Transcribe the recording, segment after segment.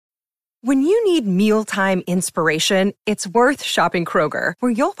When you need mealtime inspiration, it's worth shopping Kroger,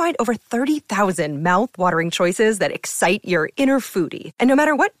 where you'll find over 30,000 mouth-watering choices that excite your inner foodie. And no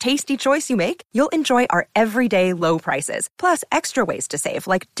matter what tasty choice you make, you'll enjoy our everyday low prices, plus extra ways to save,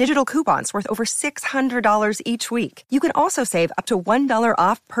 like digital coupons worth over $600 each week. You can also save up to $1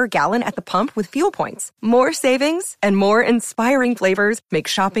 off per gallon at the pump with fuel points. More savings and more inspiring flavors make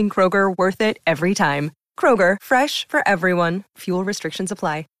shopping Kroger worth it every time. Kroger, fresh for everyone. Fuel restrictions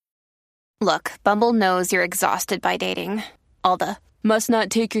apply. Look, Bumble knows you're exhausted by dating. All the, must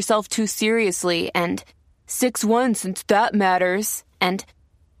not take yourself too seriously, and 6'1" since that matters, and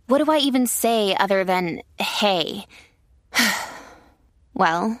what do I even say other than, hey?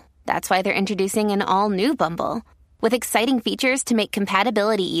 Well, that's why they're introducing an all-new Bumble, with exciting features to make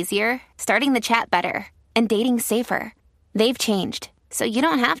compatibility easier, starting the chat better, and dating safer. They've changed, so you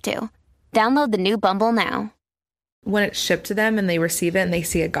don't have to. Download the new Bumble now. When it's shipped to them and they receive it and they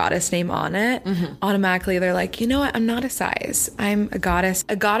see a goddess name on it, automatically they're like, you know what? I'm not a size. I'm a goddess.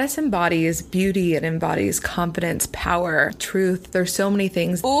 A goddess embodies beauty. It embodies confidence, power, truth. There's so many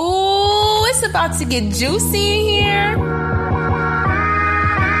things. Ooh, it's about to get juicy in here.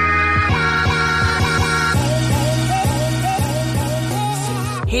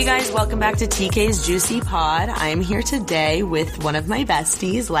 Hey guys, welcome back to TK's Juicy Pod. I'm here today with one of my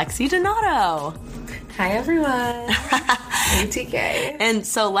besties, Lexi Donato. Hi, everyone. Hey, TK. And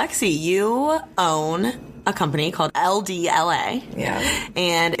so, Lexi, you own a company called LDLA. Yeah.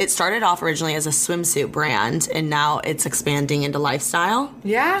 And it started off originally as a swimsuit brand, and now it's expanding into lifestyle.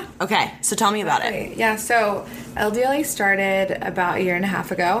 Yeah. Okay, so tell me about it. Yeah, so LDLA started about a year and a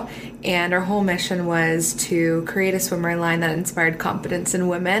half ago, and our whole mission was to create a swimwear line that inspired confidence in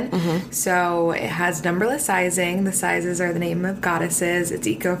women. So it has numberless sizing. The sizes are the name of goddesses. It's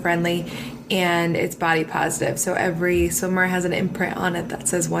eco-friendly, and it's body positive. So every swimwear has an imprint on it that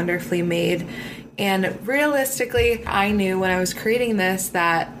says wonderfully made. And realistically, I knew when I was creating this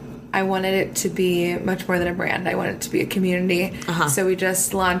that I wanted it to be much more than a brand. I wanted it to be a community. So we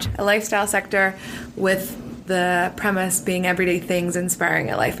just launched a lifestyle sector with the premise being everyday things inspiring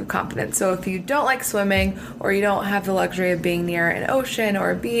a life of confidence. So if you don't like swimming, or you don't have the luxury of being near an ocean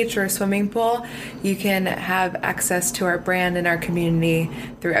or a beach or a swimming pool, you can have access to our brand and our community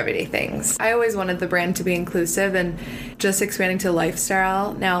through everyday things. I always wanted the brand to be inclusive, and just expanding to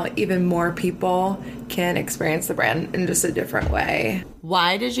lifestyle, now even more people can experience the brand in just a different way.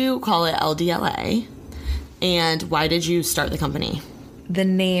 Why did you call it LDLA? And why did you start the company? The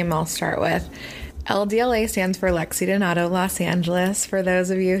name I'll start with. LDLA stands for Lexi Donato Los Angeles, for those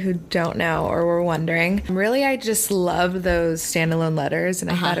of you who don't know or were wondering. Really, I just love those standalone letters,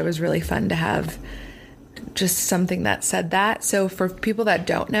 and I thought it was really fun to have just something that said that. So for people that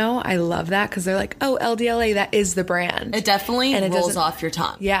don't know, I love that because they're like, oh, LDLA, that is the brand. It definitely rolls off your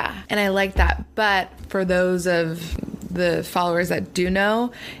tongue. Yeah, and I like that. But for those of the followers that do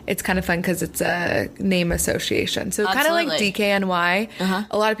know, it's kind of fun because it's a name association. So kind of like DKNY.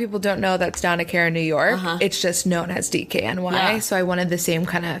 A lot of people don't know that's Donna Cara, New York. It's just known as DKNY. Yeah. So I wanted the same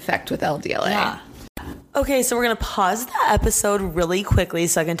kind of effect with LDLA. Yeah. Okay, so we're going to pause the episode really quickly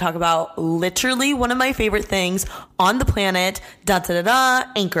so I can talk about literally one of my favorite things on the planet,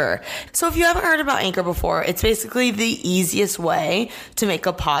 Anchor. So if you haven't heard about Anchor before, it's basically the easiest way to make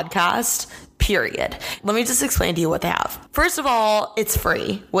a podcast, period. Let me just explain to you what they have. First of all, it's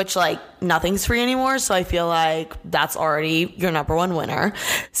free, which nothing's free anymore. So I feel like that's already your number one winner.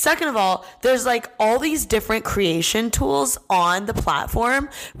 Second of all, there's all these different creation tools on the platform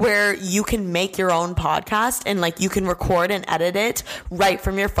where you can make your own podcast, and you can record and edit it right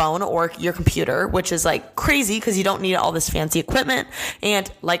from your phone or your computer, which is crazy because you don't need all this fancy equipment.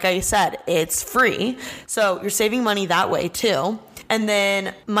 And like I said, it's free. So you're saving money that way too. And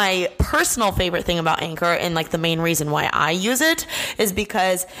then my personal favorite thing about Anchor, and the main reason why I use it, is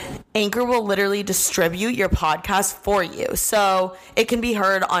because Anchor will literally distribute your podcast for you. So it can be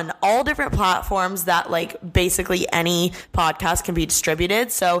heard on all different platforms that basically any podcast can be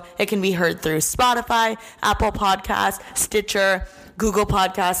distributed. So it can be heard through Spotify, Apple Podcasts, Stitcher, Google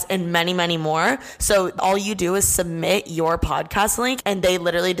Podcasts, and many, many more. So all you do is submit your podcast link, and they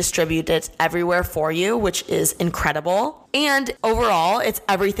literally distribute it everywhere for you, which is incredible. And overall, it's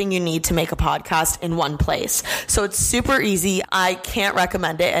everything you need to make a podcast in one place. So it's super easy. I can't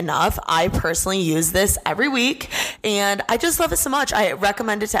recommend it enough. I personally use this every week, and I just love it so much. I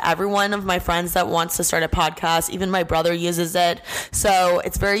recommend it to every one of my friends that wants to start a podcast. Even my brother uses it. So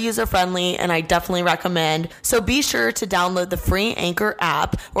it's very user-friendly, and I definitely recommend. So be sure to download the free Anchor Anchor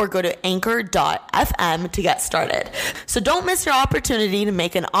app or go to anchor.fm to get started. So don't miss your opportunity to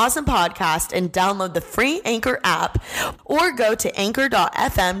make an awesome podcast and download the free Anchor app or go to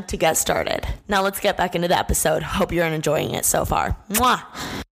anchor.fm to get started. Now let's get back into the episode. Hope you're enjoying it so far. Mwah!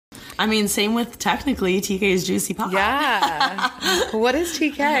 I mean, same with technically TK's Juicy Pop. Yeah. What is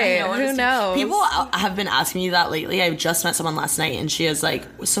TK? Who knows? People have been asking me that lately. I just met someone last night and she was like,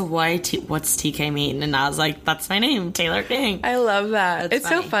 so what's TK mean? And I was like, that's my name, Taylor King. I love that. That's it's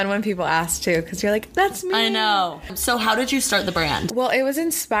funny. So fun when people ask too, because you're like, that's me. I know. So how did you start the brand? Well, it was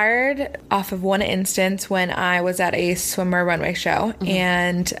inspired off of one instance when I was at a swimmer runway show. Mm-hmm.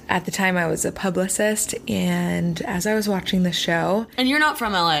 And at the time I was a publicist. And as I was watching the show. And you're not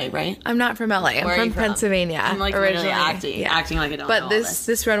from LA, right? I'm not from LA. I'm from Pennsylvania. I'm like originally acting like I don't know. But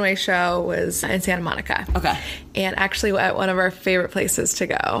this runway show was in Santa Monica. Okay. And actually at one of our favorite places to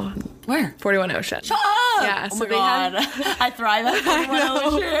go. Where? 41 Ocean. Shut up! Yeah. Oh my God. I thrive at 41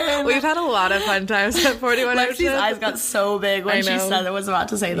 Ocean. We've had a lot of fun times at 41 Ocean. Lexi's eyes got so big when she said I was about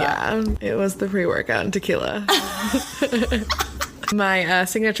to say that. Yeah. It was the pre-workout and tequila. My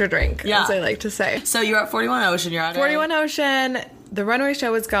signature drink, as I like to say. So you're at 41 Ocean. You're at 41 Ocean. The runway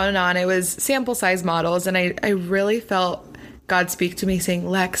show was going on. It was sample size models. And I really felt God speak to me saying,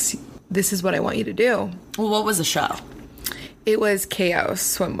 Lex, this is what I want you to do. Well, what was the show? It was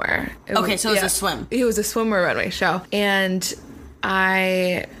Chaos Swimwear. So it was a swim. It was a swimwear runway show. And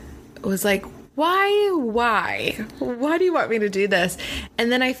I was like, why? Why do you want me to do this?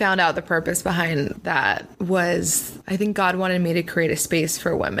 And then I found out the purpose behind that was, I think God wanted me to create a space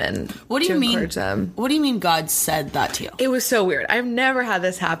for women. What do you mean? Encourage them. What do you mean God said that to you? It was so weird. I've never had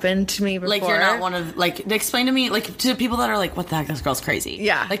this happen to me before. Like you're not one of, like, explain to me, like, to people that are like, what the heck, this girl's crazy.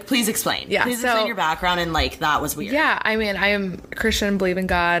 Yeah. Like, please explain. Yeah. Please explain your background and, like, that was weird. Yeah. I mean, I am a Christian, believe in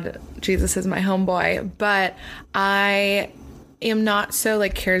God. Jesus is my homeboy. But I am not so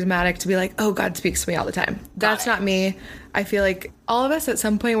like charismatic to be like, oh, God speaks to me all the time. That's not me. I feel like all of us at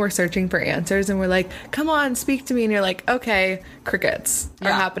some point we're searching for answers and we're like, come on, speak to me. And you're like, okay, crickets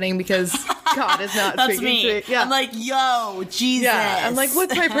are happening because God is not That's speaking me. to me. Yeah. I'm like, yo, Jesus. Yeah. I'm like,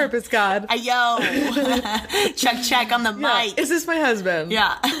 what's my purpose, God? Yo. check on the mic. Is this my husband?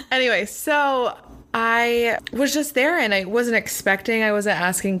 Yeah. Anyway, so I was just there and I wasn't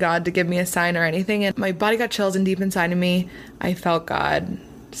asking God to give me a sign or anything. And my body got chills and deep inside of me, I felt God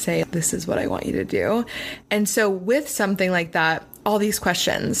say, this is what I want you to do. And so with something like that, all these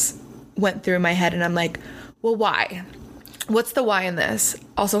questions went through my head and I'm like, well, why? What's the why in this?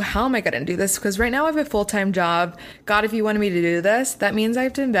 Also, how am I going to do this? Because right now I have a full-time job. God, if you wanted me to do this, that means I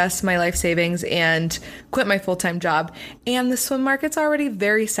have to invest my life savings and quit my full-time job. And the swim market's already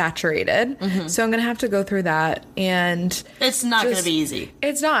very saturated. Mm-hmm. So I'm going to have to go through that. And it's not going to be easy.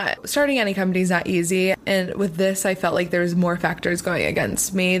 It's not. Starting any company is not easy. And with this, I felt like there was more factors going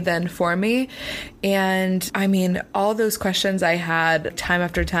against me than for me. And I mean, all those questions I had time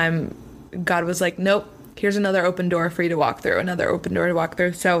after time, God was like, nope. Here's another open door for you to walk through, another open door to walk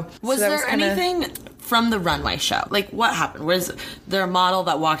through. So was there anything from the runway show? Like, what happened? Was there a model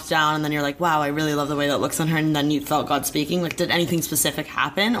that walked down and then you're like, wow, I really love the way that looks on her, and then you felt God speaking? Like, did anything specific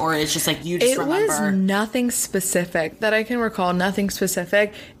happen, or it's just like you just remember? It was nothing specific that I can recall, nothing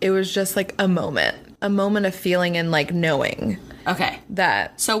specific. It was just like a moment of feeling and like knowing. Okay.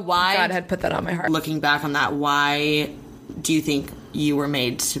 That so why God had put that on my heart. Looking back on that, why do you think you were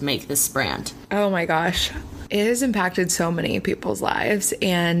made to make this brand? Oh my gosh. It has impacted so many people's lives.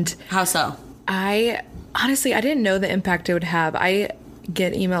 And how so? I didn't know the impact it would have. I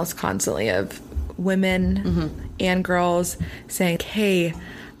get emails constantly of women and girls saying, hey,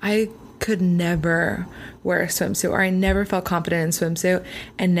 I could never wear a swimsuit, or I never felt confident in a swimsuit.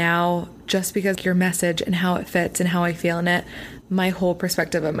 And now, just because your message and how it fits and how I feel in it, my whole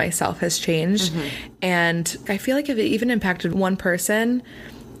perspective of myself has changed. And I feel like if it even impacted one person,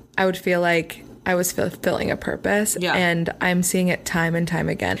 I would feel like I was fulfilling a purpose. Yeah. And I'm seeing it time and time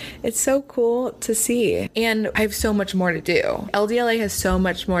again. It's so cool to see. And I have so much more to do. LDLA has so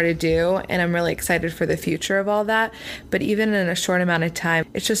much more to do, and I'm really excited for the future of all that. But even in a short amount of time,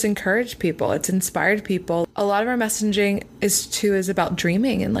 it's just encouraged people. It's inspired people. A lot of our messaging is about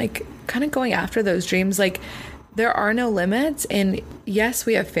dreaming and like kind of going after those dreams. Like, there are no limits, and yes,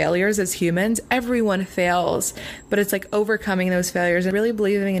 we have failures as humans. Everyone fails, but it's like overcoming those failures and really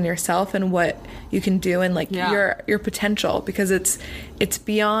believing in yourself and what you can do and like your potential, because it's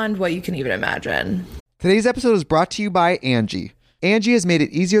beyond what you can even imagine. Today's episode is brought to you by Angie. Angie has made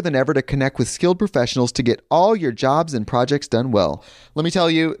it easier than ever to connect with skilled professionals to get all your jobs and projects done well. Let me tell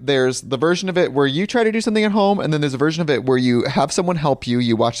you, there's the version of it where you try to do something at home, and then there's a version of it where you have someone help you,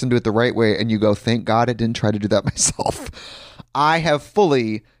 you watch them do it the right way, and you go, thank God I didn't try to do that myself. I have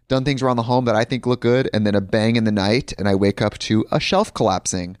fully done things around the home that I think look good, and then a bang in the night, and I wake up to a shelf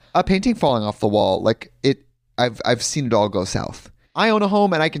collapsing, a painting falling off the wall. Like I've seen it all go south. I own a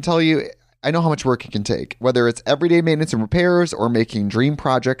home, and I can tell you, I know how much work it can take. Whether it's everyday maintenance and repairs or making dream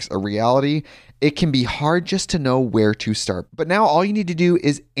projects a reality, it can be hard just to know where to start. But now all you need to do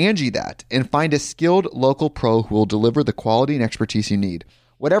is Angie that and find a skilled local pro who will deliver the quality and expertise you need.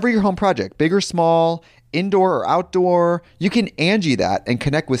 Whatever your home project, big or small, indoor or outdoor, you can Angie that and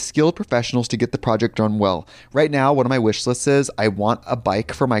connect with skilled professionals to get the project done well. Right now, one of my wish lists is I want a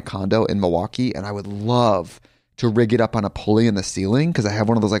bike for my condo in Milwaukee, and I would love to rig it up on a pulley in the ceiling because I have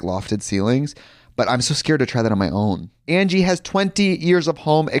one of those like lofted ceilings, but I'm so scared to try that on my own. Angie has 20 years of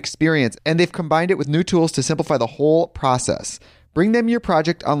home experience, and they've combined it with new tools to simplify the whole process. Bring them your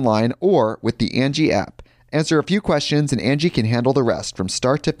project online or with the Angie app. Answer a few questions and Angie can handle the rest from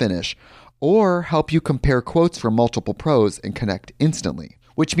start to finish, or help you compare quotes from multiple pros and connect instantly,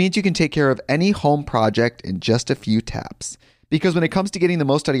 which means you can take care of any home project in just a few taps. Because when it comes to getting the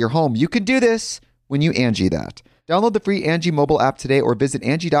most out of your home, you can do this when you Angie that. Download the free Angie mobile app today or visit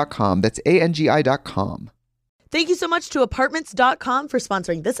Angie.com. That's ANGI.com. Thank you so much to Apartments.com for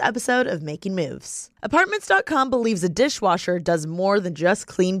sponsoring this episode of Making Moves. Apartments.com believes a dishwasher does more than just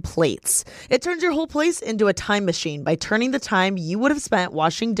clean plates. It turns your whole place into a time machine by turning the time you would have spent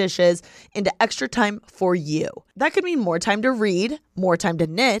washing dishes into extra time for you. That could mean more time to read, more time to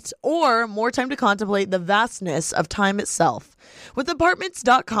knit, or more time to contemplate the vastness of time itself. With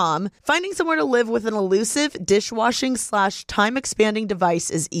Apartments.com, finding somewhere to live with an elusive dishwashing/time expanding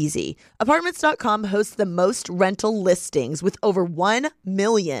device is easy. Apartments.com hosts the most rental listings with over 1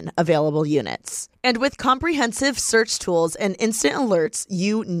 million available units. And with comprehensive search tools and instant alerts,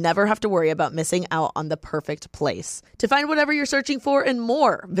 you never have to worry about missing out on the perfect place. To find whatever you're searching for and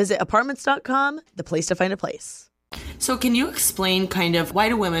more, visit Apartments.com, the place to find a place. So can you explain kind of why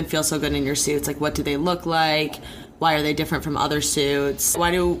do women feel so good in your suits? Like, what do they look like? Why are they different from other suits?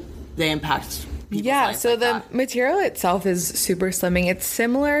 Why do they impact people's lives so like the that? material itself is super slimming. It's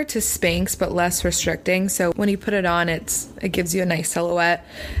similar to Spanx, but less restricting. So when you put it on, it gives you a nice silhouette.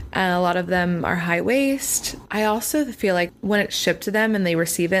 And a lot of them are high waist. I also feel like when it's shipped to them and they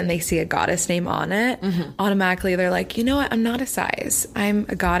receive it and they see a goddess name on it, automatically they're like, you know what? I'm not a size. I'm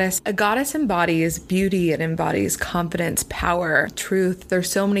a goddess. A goddess embodies beauty. It embodies confidence, power, truth. There's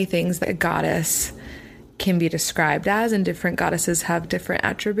so many things that a goddess can be described as, and different goddesses have different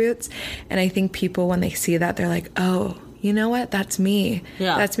attributes. And I think people, when they see that, they're like, oh, you know what? That's me.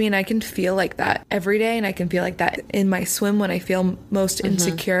 Yeah. That's me. And I can feel like that every day. And I can feel like that in my swim when I feel most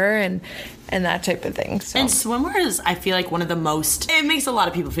insecure and that type of thing. So. And swimwear is, I feel like, one of the most, it makes a lot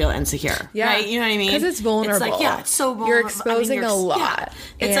of people feel insecure. Yeah. Right? You know what I mean? Because it's vulnerable. It's like, yeah, it's so vulnerable. You're exposing a lot. Yeah.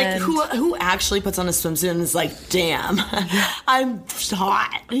 It's like, who actually puts on a swimsuit and is like, damn, I'm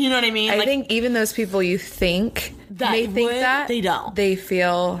hot. You know what I mean? I like, think even those people you think that may think that, they don't. They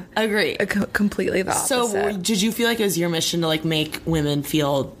feel agree completely the opposite. So did you feel like it was your mission to like make women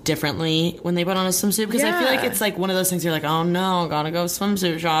feel differently when they put on a swimsuit? Because I feel like it's like one of those things you're like, oh no, gotta go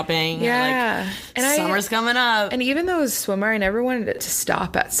swimsuit shopping. Yeah. And summer's coming up. And even though it was swimwear, I never wanted it to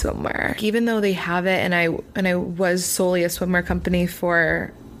stop at swimwear. Even though they have it, and I was solely a swimwear company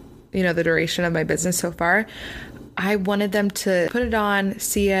for, you know, the duration of my business so far, I wanted them to put it on,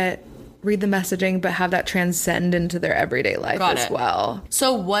 see it, read the messaging, but have that transcend into their everyday life as well.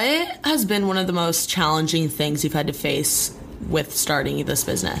 So what has been one of the most challenging things you've had to face with starting this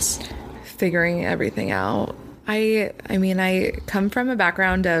business? Figuring everything out. I mean, I come from a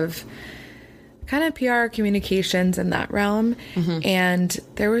background of kind of PR communications in that realm. And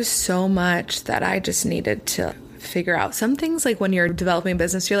there was so much that I just needed to figure out. Some things, like when you're developing a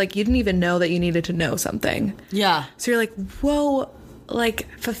business, you're like, you didn't even know that you needed to know something. Yeah. So you're like, whoa, like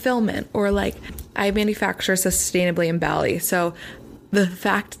fulfillment, or like I manufacture sustainably in Bali. So the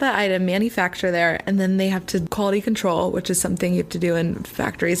fact that I had a manufacturer there, and then they have to quality control, which is something you have to do in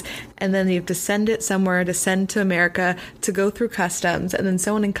factories, and then you have to send it somewhere to send to America to go through customs, and then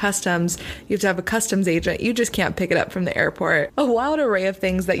someone in customs, you have to have a customs agent. You just can't pick it up from the airport. A wild array of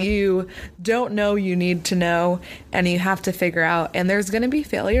things that you don't know you need to know, and you have to figure out, and there's going to be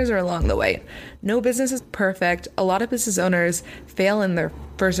failures along the way. No business is perfect. A lot of business owners fail in their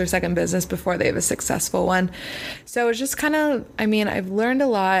first or second business before they have a successful one. So it's just kind of, I mean, I've learned a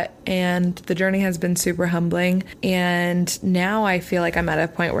lot, and the journey has been super humbling. And now I feel like I'm at a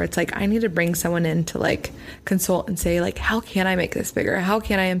point where it's like, I need to bring someone in to like consult and say like, how can I make this bigger? How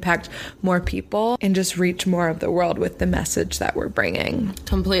can I impact more people and just reach more of the world with the message that we're bringing?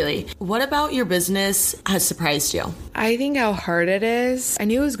 Completely. What about your business has surprised you? I think how hard it is. I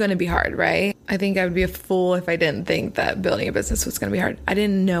knew it was going to be hard, right? I think I would be a fool if I didn't think that building a business was going to be hard. I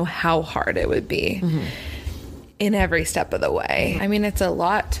didn't know how hard it would be in every step of the way. I mean, it's a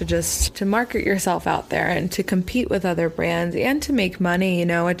lot to market yourself out there and to compete with other brands and to make money. You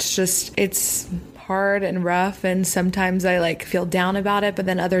know, it's hard and rough, and sometimes I like feel down about it, but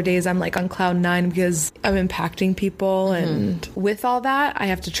then other days I'm like on cloud 9 because I'm impacting people. And with all that, I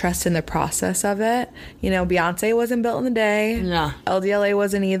have to trust in the process of it. You know, Beyonce wasn't built in a day. Yeah. LDLA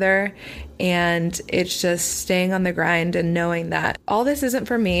wasn't either. And it's just staying on the grind and knowing that all this isn't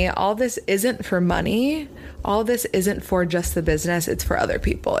for me. All this isn't for money. All this isn't for just the business. It's for other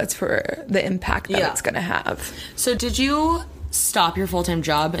people. It's for the impact that it's going to have. So did you stop your full-time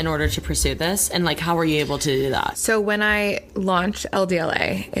job in order to pursue this? And like, how were you able to do that? So when I launched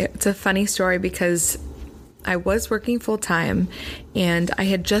LDLA, it's a funny story because I was working full-time and I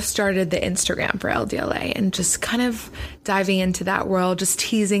had just started the Instagram for LDLA and just kind of diving into that world, just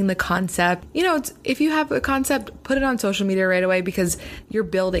teasing the concept. You know, if you have a concept, put it on social media right away because you're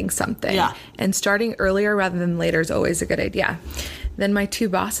building something. Yeah. And starting earlier rather than later is always a good idea. Then my 2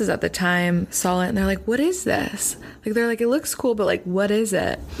 bosses at the time saw it and they're like, what is this? Like, they're like, it looks cool, but like, what is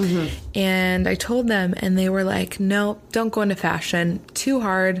it? And I told them and they were like, no, don't go into fashion. Too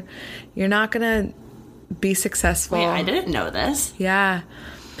hard. You're not going to be successful. Wait, I didn't know this. Yeah.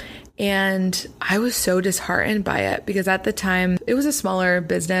 And I was so disheartened by it because at the time it was a smaller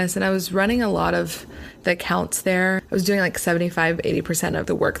business and I was running a lot of the accounts there. I was doing like 75-80% of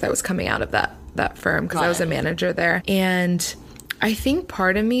the work that was coming out of that firm because I was a manager there. And I think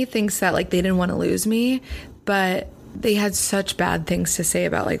part of me thinks that like they didn't want to lose me, but they had such bad things to say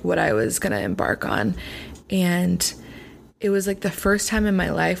about like what I was going to embark on. And it was like the first time in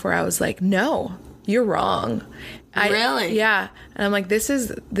my life where I was like, no, you're wrong. Really? Yeah. And I'm like, this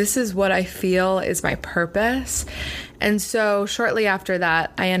is what I feel is my purpose. And so shortly after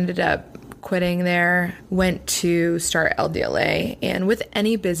that, I ended up quitting there, went to start LDLA. And with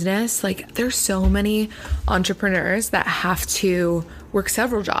any business, like there's so many entrepreneurs that have to work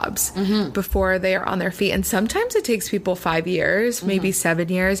several jobs before they are on their feet. And sometimes it takes people 5 years, maybe 7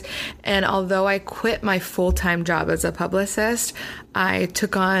 years. And although I quit my full-time job as a publicist, I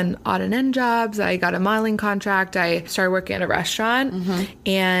took on odd and end jobs. I got a modeling contract. I started working at a restaurant.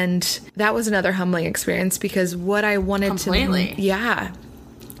 And that was another humbling experience because what I wanted to... Yeah.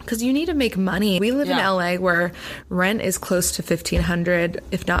 Because you need to make money. We live in LA where rent is close to $1,500,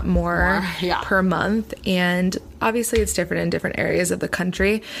 if not more, per month. And obviously it's different in different areas of the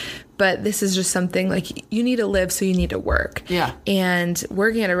country. But this is just something like you need to live, so you need to work. Yeah. And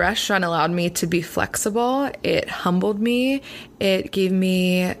working at a restaurant allowed me to be flexible. It humbled me. It gave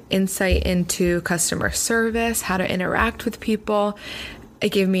me insight into customer service, how to interact with people.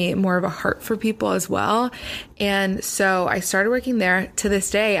 It gave me more of a heart for people as well. And so I started working there. To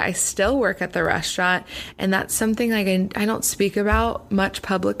this day, I still work at the restaurant. And that's something like I don't speak about much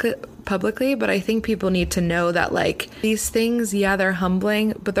publicly, but I think people need to know that like these things, they're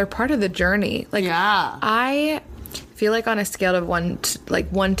humbling, but they're part of the journey. Like I feel like on a scale of 1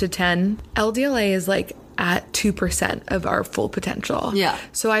 to 10, LDLA is like at 2% of our full potential. Yeah.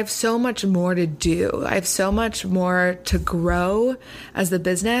 So I have so much more to do. I have so much more to grow as the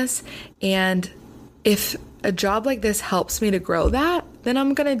business. And if a job like this helps me to grow that, then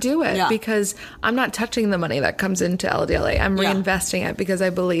I'm going to do it because I'm not touching the money that comes into LDLA. I'm reinvesting it because I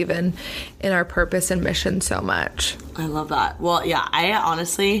believe in our purpose and mission so much. I love that. Well, yeah,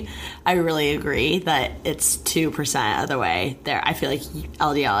 I really agree that it's 2% of the way there. I feel like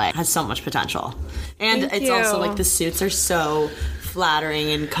LDLA has so much potential. And it's also like the suits are so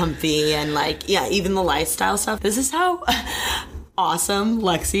flattering and comfy and like, even the lifestyle stuff. This is how awesome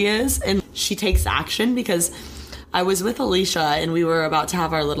Lexi is. And she takes action because I was with Alicia and we were about to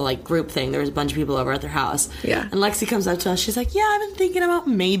have our little like group thing. There was a bunch of people over at their house. Yeah. And Lexi comes up to us. She's like, I've been thinking about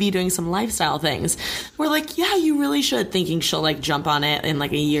maybe doing some lifestyle things. We're like, you really should, thinking she'll like jump on it in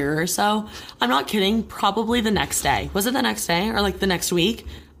like a year or so. I'm not kidding. Probably the next day. Was it the next day or like the next week?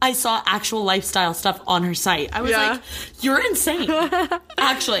 I saw actual lifestyle stuff on her site. I was like, you're insane.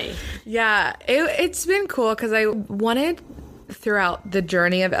 Actually. Yeah. It's been cool because I wanted throughout the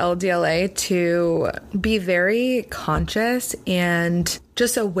journey of LDLA to be very conscious and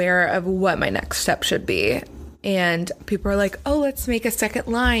just aware of what my next step should be. And people are like, oh, let's make a second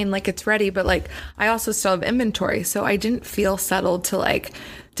line, like it's ready. But like, I also still have inventory. So I didn't feel settled to like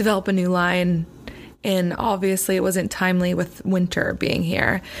develop a new line. And obviously it wasn't timely with winter being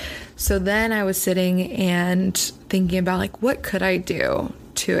here. So then I was sitting and thinking about like, what could I do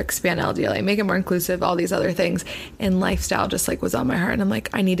to expand LDLA, make it more inclusive, all these other things. And lifestyle just like was on my heart. And I'm like,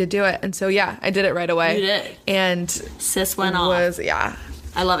 I need to do it. And so, yeah, I did it right away. You did. And sis went off. Yeah.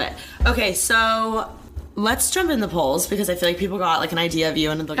 I love it. Okay, so let's jump in the polls because I feel like people got like an idea of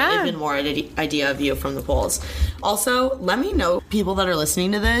you and they'll get even more idea of you from the polls. Also, let me know, people that are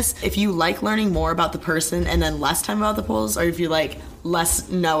listening to this, if you like learning more about the person and then less time about the polls, or if you like less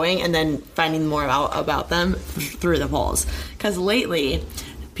knowing and then finding more about them through the polls. Because lately,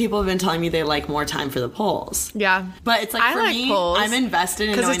 people have been telling me they like more time for the polls. Yeah. But it's like, for me, polls, I'm invested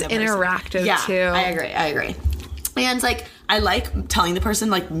in knowing the person. Because it's interactive, too. I agree. And like, I like telling the person,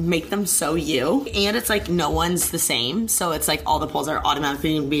 like, make them so you. And it's like, no one's the same. So it's like all the polls are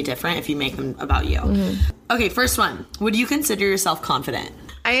automatically going to be different if you make them about you. Mm-hmm. Okay, first one. Would you consider yourself confident?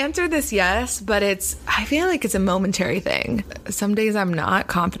 I answered this yes, but I feel like it's a momentary thing. Some days I'm not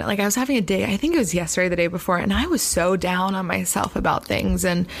confident. Like I was having a day, I think it was yesterday, the day before, and I was so down on myself about things.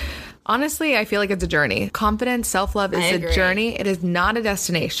 And honestly, I feel like it's a journey. Confidence, self-love is a journey. It is not a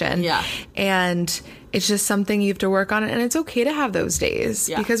destination. Yeah. And it's just something you have to work on. And it's okay to have those days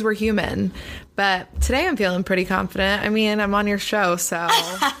because we're human. But today I'm feeling pretty confident. I mean, I'm on your show, so.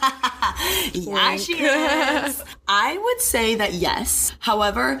 Yeah, she is. I would say that yes.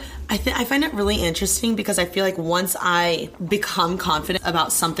 However, I find it really interesting because I feel like once I become confident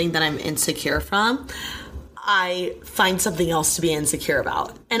about something that I'm insecure from, I find something else to be insecure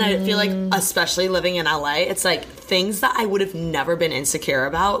about. And I feel like, especially living in LA, it's like things that I would have never been insecure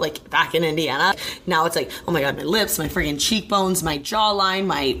about, like back in Indiana. Now it's like, oh my God, my lips, my friggin' cheekbones, my jawline,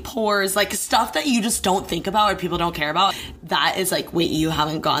 my pores, like stuff that you just don't think about or people don't care about. That is like, wait, you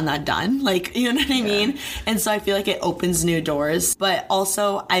haven't gotten that done? Like, you know what I mean? And so I feel like it opens new doors. But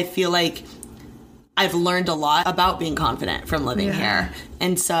also I feel like I've learned a lot about being confident from living here.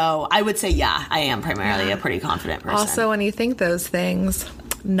 And so I would say, I am primarily a pretty confident person. Also, when you think those things,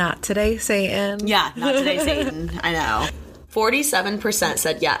 not today, Satan. Yeah, not today, Satan. I know. 47%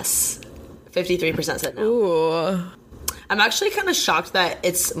 said yes. 53% said no. Ooh. I'm actually kind of shocked that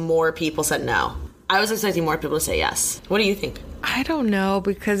it's more people said no. I was expecting more people to say yes. What do you think? I don't know,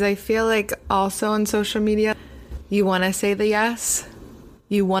 because I feel like also on social media, you want to say the yes.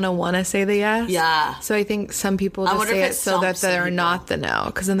 You want to say the yes. Yeah. So I think some people just say it so that they're not the no.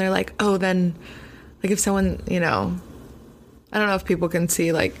 Because then they're like, oh, then, like if someone, I don't know if people can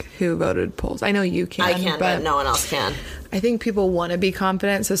see like who voted polls. I know you can. I can, but no one else can. I think people want to be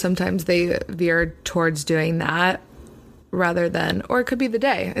confident. So sometimes they veer towards doing that rather than, or it could be the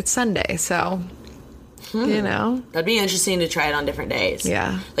day. It's Sunday. So, That'd be interesting to try it on different days.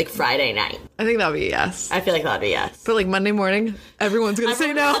 Yeah. Like Friday night. I think that'll be yes. I feel like that'd be yes. But like Monday morning, everyone's going to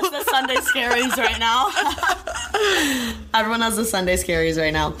say no. Everyone has the Sunday scaries right now. Everyone has the Sunday scaries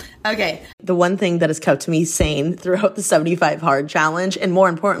right now. Okay. The one thing that has kept me sane throughout the 75 Hard Challenge, and more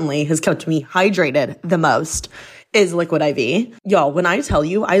importantly, has kept me hydrated the most, is Liquid IV. Y'all, when I tell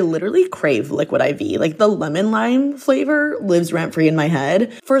you, I literally crave Liquid IV. Like the lemon lime flavor lives rent free in my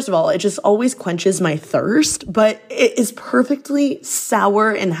head. First of all, it just always quenches my thirst, but it is perfectly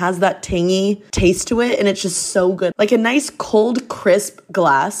sour and has that tangy taste to it. And it's just so good. Like a nice cold, crisp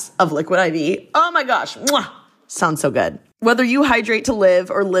glass of Liquid IV. Oh my gosh. Mwah! Sounds so good. Whether you hydrate to live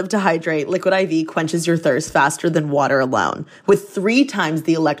or live to hydrate, Liquid IV quenches your thirst faster than water alone. With 3 times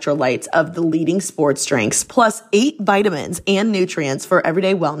the electrolytes of the leading sports drinks, plus 8 vitamins and nutrients for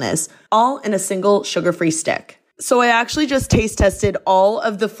everyday wellness, all in a single sugar-free stick. So I actually just taste tested all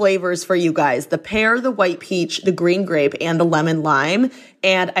of the flavors for you guys. The pear, the white peach, the green grape, and the lemon lime.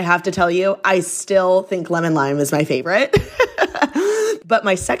 And I have to tell you, I still think lemon lime is my favorite. But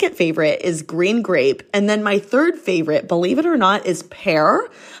my second favorite is green grape. And then my third favorite, believe it or not, is pear.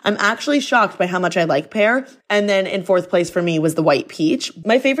 I'm actually shocked by how much I like pear. And then in fourth place for me was the white peach.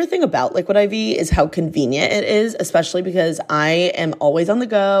 My favorite thing about Liquid IV is how convenient it is, especially because I am always on the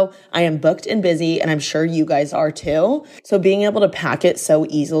go. I am booked and busy, and I'm sure you guys are too. So being able to pack it so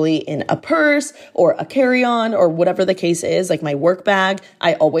easily in a purse or a carry-on or whatever the case is, like my work bag,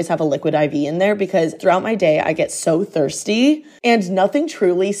 I always have a Liquid IV in there because throughout my day, I get so thirsty and nothing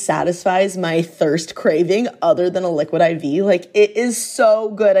truly satisfies my thirst craving other than a Liquid IV. Like it is so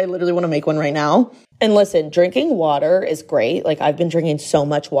good. I literally want to make one right now. And listen, drinking water is great. Like I've been drinking so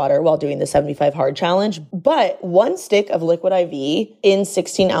much water while doing the 75 Hard Challenge, but 1 stick of Liquid IV in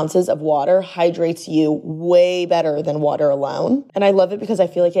 16 ounces of water hydrates you way better than water alone. And I love it because I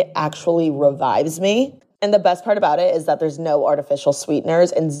feel like it actually revives me. And the best part about it is that there's no artificial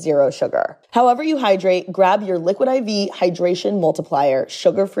sweeteners and zero sugar. However you hydrate, grab your Liquid IV Hydration Multiplier,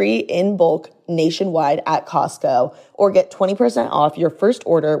 sugar-free in bulk nationwide at Costco, or get 20% off your first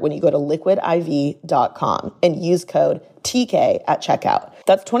order when you go to liquidiv.com and use code TK at checkout.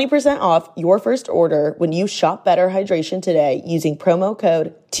 That's 20% off your first order when you shop Better Hydration today using promo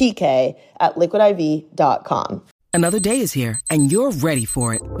code TK at liquidiv.com. Another day is here, and you're ready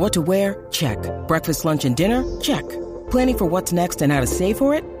for it. What to wear? Check. Breakfast, lunch, and dinner? Check. Planning for what's next and how to save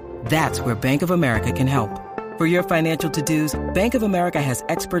for it? That's where Bank of America can help. For your financial to-dos, Bank of America has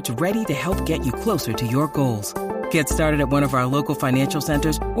experts ready to help get you closer to your goals. Get started at one of our local financial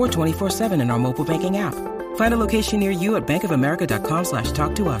centers or 24/7 in our mobile banking app. Find a location near you at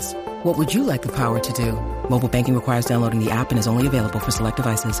bankofamerica.com/talktous. What would you like the power to do? Mobile banking requires downloading the app and is only available for select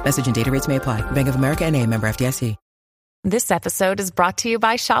devices. Message and data rates may apply. Bank of America N.A., member FDIC. This episode is brought to you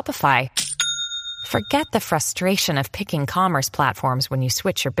by Shopify. Forget the frustration of picking commerce platforms when you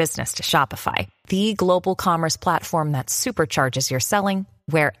switch your business to Shopify, the global commerce platform that supercharges your selling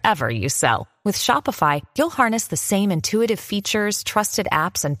wherever you sell. With Shopify, you'll harness the same intuitive features, trusted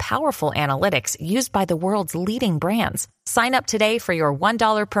apps, and powerful analytics used by the world's leading brands. Sign up today for your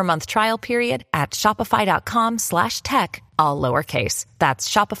 $1 per month trial period at shopify.com/tech, all lowercase. That's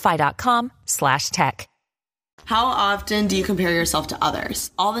shopify.com/tech. How often do you compare yourself to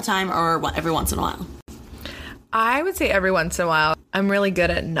others? All the time or every once in a while? I would say every once in a while. I'm really good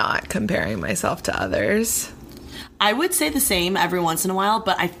at not comparing myself to others. I would say the same every once in a while,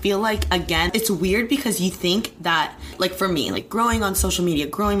 but I feel like, again, it's weird because you think that, like for me, like growing on social media,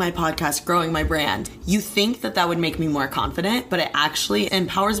 growing my podcast, growing my brand, you think that that would make me more confident, but it actually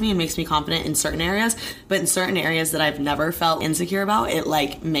empowers me and makes me confident in certain areas. But in certain areas that I've never felt insecure about, it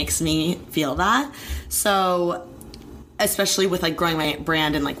like makes me feel that. So especially with like growing my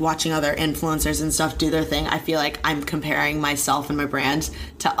brand and like watching other influencers and stuff do their thing, I feel like I'm comparing myself and my brand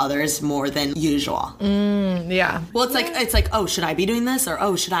to others more than usual. Yeah. Well, it's like, oh, should I be doing this? Or,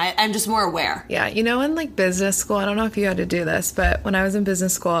 oh, should I? I'm just more aware. Yeah. You know, in like business school, I don't know if you had to do this, but when I was in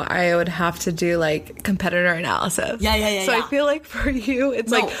business school, I would have to do like competitor analysis. Yeah. So I feel like for you,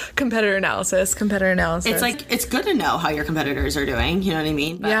 it's like competitor analysis. It's like, it's good to know how your competitors are doing. You know what I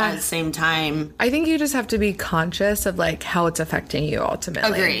mean? But at the same time, I think you just have to be conscious of like how it's affecting you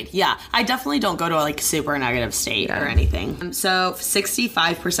ultimately. Agreed. Yeah. I definitely don't go to a like super negative state or anything. So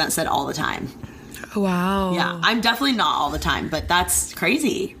 65% said all the time. Wow. Yeah. I'm definitely not all the time, but that's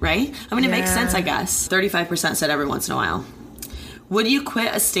crazy, right? I mean, it makes sense, I guess. 35% said every once in a while. Would you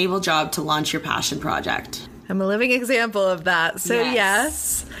quit a stable job to launch your passion project? I'm a living example of that. So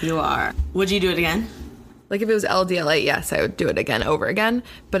yes. You are. Would you do it again? Like if it was LDLA, yes, I would do it again over again.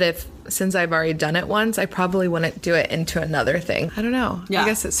 But since I've already done it once, I probably wouldn't do it into another thing. I don't know. Yeah. I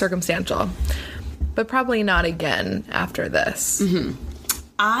guess it's circumstantial. But probably not again after this. Mm-hmm.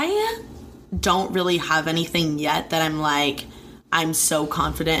 I don't really have anything yet that I'm like, I'm so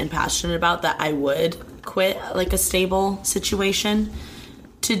confident and passionate about that I would quit like a stable situation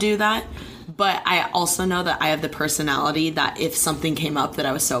to do that. But I also know that I have the personality that if something came up that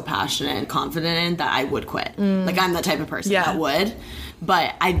I was so passionate and confident in, that I would quit. Like I'm that type of person that would.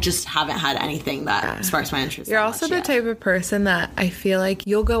 But I just haven't had anything that sparks my interest. You're also the type of person that I feel like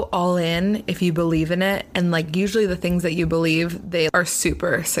you'll go all in if you believe in it. And like usually the things that you believe, they are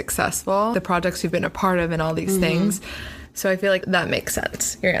super successful. The projects you've been a part of and all these things. So I feel like that makes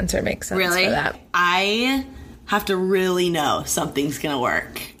sense. Your answer makes sense for that. I have to really know something's gonna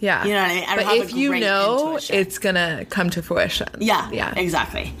work. Yeah. You know what I mean? But if you know, it's gonna come to fruition. Yeah,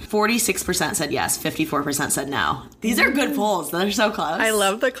 exactly. 46% said yes, 54% said no. These are good polls. They're so close. I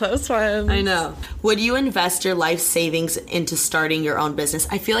love the close ones. I know. Would you invest your life savings into starting your own business?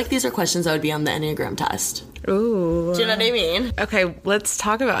 I feel like these are questions that would be on the Enneagram test. Ooh. Do you know what I mean? Okay, let's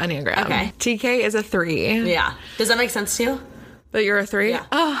talk about Enneagram. Okay. TK is a 3. Yeah. Does that make sense to you? But you're a 3? Yeah.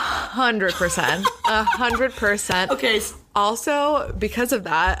 100%. 100%. Okay. Also, because of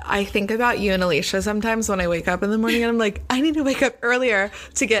that, I think about you and Alicia sometimes when I wake up in the morning and I'm like, I need to wake up earlier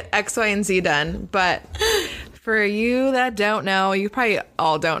to get X, Y, and Z done. But for you that don't know, you probably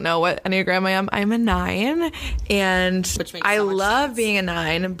all don't know what Enneagram I am. I'm a 9, and I love being a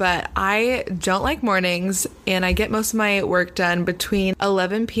 9, but I don't like mornings, and I get most of my work done between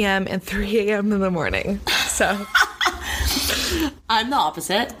 11 p.m. and 3 a.m. in the morning. So I'm the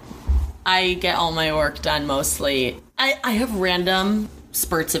opposite. I get all my work done mostly. I have random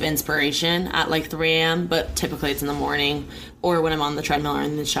spurts of inspiration at like 3 a.m., but typically it's in the morning or when I'm on the treadmill or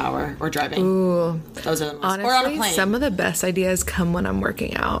in the shower or driving. Ooh. Those are the most. Honestly, or on a plane. Some of the best ideas come when I'm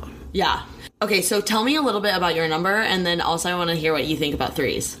working out. Yeah. Okay, so tell me a little bit about your number, and then also I want to hear what you think about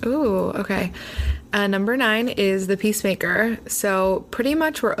 3s. Ooh, okay. Number 9 is the peacemaker. So pretty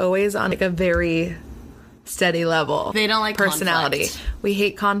much we're always on like a very steady level. They don't like personality. conflict. We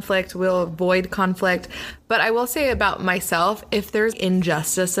hate conflict. We'll avoid conflict. But I will say about myself, if there's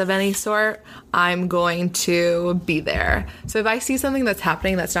injustice of any sort, I'm going to be there. So if I see something that's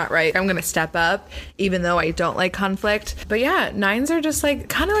happening that's not right, I'm going to step up, even though I don't like conflict. But yeah, 9s are just like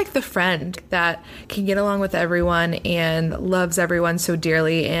kind of like the friend that can get along with everyone and loves everyone so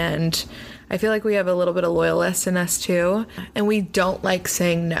dearly. And I feel like we have a little bit of loyalists in us too. And we don't like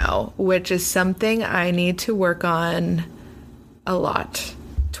saying no, which is something I need to work on a lot.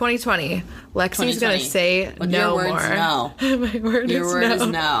 2020. Lexi's going to say no more. No. My word is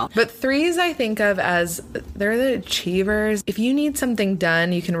no. But 3s I think of as they're the achievers. If you need something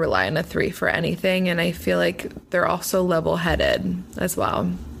done, you can rely on a 3 for anything. And I feel like they're also level-headed as well.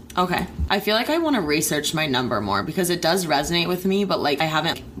 Okay. I feel like I want to research my number more because it does resonate with me, but like I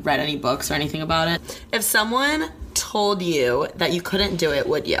haven't read any books or anything about it. If someone told you that you couldn't do it,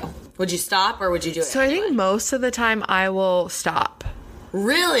 would you? Would you stop or would you do it So anyway? I think most of the time I will stop.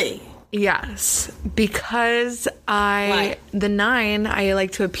 Really? Yes, because the 9, I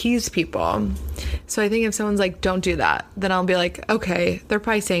like to appease people. So I think if someone's like, don't do that, then I'll be like, okay, they're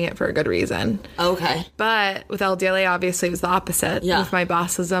probably saying it for a good reason. Okay. But with LDLA, obviously, it was the opposite. Yeah. With my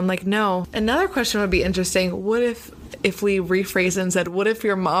bosses, I'm like, no. Another question would be interesting. What if we rephrase and said, what if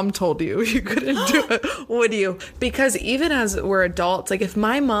your mom told you you couldn't do it? Would you? Because even as we're adults, like if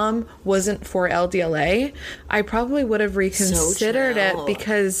my mom wasn't for LDLA, I probably would have reconsidered it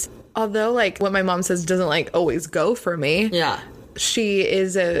because although like what my mom says doesn't like always go for me. Yeah. She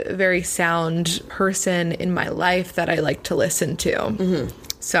is a very sound person in my life that I like to listen to. Mm-hmm.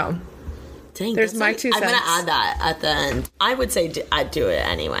 So dang, there's my 2 cents. I'm going to add that at the end. I would say I'd do it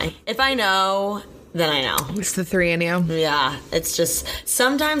anyway. If I know, then I know. It's the 3 in you. Yeah, it's just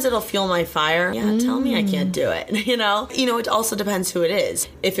sometimes it'll fuel my fire. Yeah, tell me I can't do it. You know, it also depends who it is.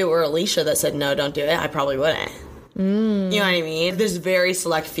 If it were Alicia that said no, don't do it, I probably wouldn't. You know what I mean? There's very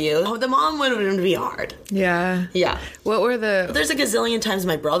select few. Oh, the mom one would be hard. Yeah. Yeah. What were the... There's a gazillion times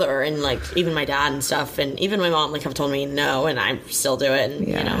my brother and like even my dad and stuff and even my mom like have told me no and I still do it and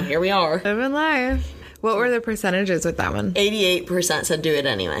you know, here we are. Living life. What were the percentages with that one? 88% said do it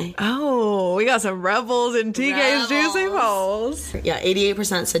anyway. Oh, we got some rebels in TK's Juicy Polls. Yeah,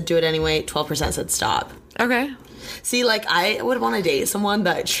 88% said do it anyway, 12% said stop. Okay. See, like I would want to date someone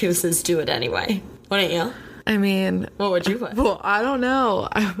that chooses do it anyway. Wouldn't you? I mean, what would you put? Well, I don't know.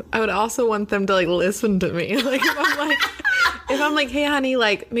 I would also want them to like listen to me. Like if I'm like, hey, honey,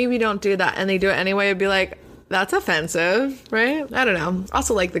 like maybe don't do that, and they do it anyway, I'd be like, that's offensive, right? I don't know.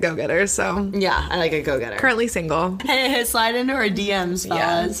 Also like the go-getters, so yeah, I like a go-getter. Currently single. Hey, slide into our DMs,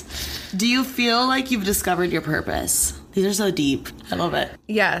 fellas. Yeah. Do you feel like you've discovered your purpose? These are so deep. I love it.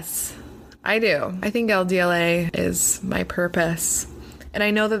 Yes, I do. I think LDLA is my purpose, and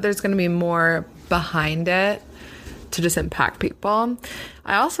I know that there's going to be more behind it to just impact people.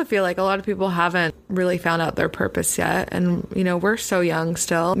 I also feel like a lot of people haven't really found out their purpose yet. And, we're so young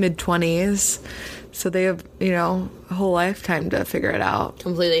still, mid-20s. So they have, a whole lifetime to figure it out.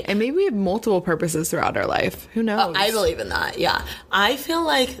 Completely. And maybe we have multiple purposes throughout our life. Who knows? I believe in that, yeah. I feel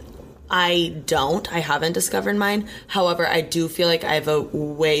like I haven't discovered mine. However, I do feel like I have a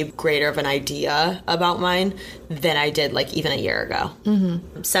way greater of an idea about mine than I did like even a year ago.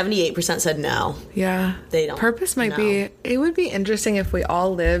 78% said no. Yeah. They don't. Purpose might be, it would be interesting if we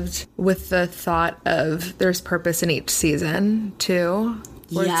all lived with the thought of there's purpose in each season too.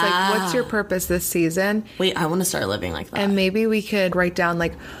 Where it's like, what's your purpose this season? Wait, I want to start living like that. And maybe we could write down,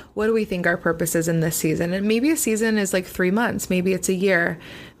 like, what do we think our purpose is in this season? And maybe a season is like 3 months. Maybe it's a year.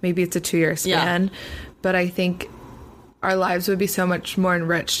 Maybe it's a 2-year span. Yeah. But I think our lives would be so much more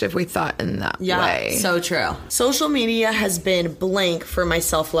enriched if we thought in that way. Yeah, so true. Social media has been blank for my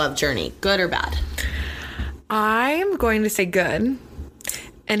self-love journey. Good or bad? I'm going to say good.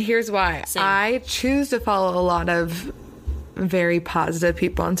 And here's why. Same. I choose to follow a lot of very positive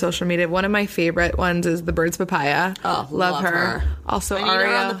people on social media. One of my favorite ones is the Birds Papaya. Oh, love her. Also, I need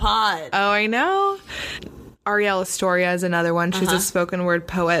her on the pod. Oh, I know. Ariel Astoria is another one. She's a spoken word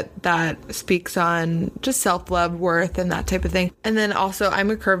poet that speaks on just self-love, worth, and that type of thing. And then also, I'm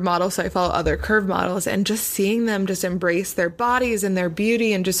a curve model, so I follow other curve models, and just seeing them just embrace their bodies and their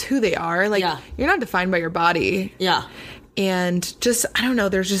beauty and just who they are. Like, you're not defined by your body. Yeah. And just, I don't know,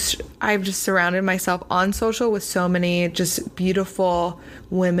 I've just surrounded myself on social with so many just beautiful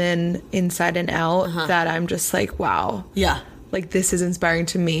women inside and out that I'm just like, wow. Yeah. Like, this is inspiring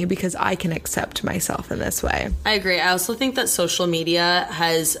to me because I can accept myself in this way. I agree. I also think that social media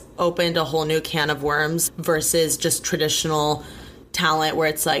has opened a whole new can of worms versus just traditional talent where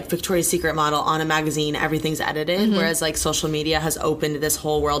it's like Victoria's Secret model on a magazine, everything's edited, whereas like social media has opened this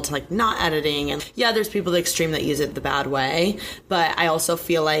whole world to like not editing. And yeah, there's people to the extreme that use it the bad way, but I also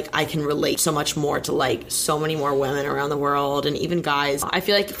feel like I can relate so much more to like so many more women around the world and even guys. I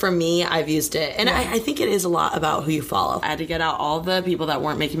feel like for me, I've used it, and I think it is a lot about who you follow. I had to get out all the people that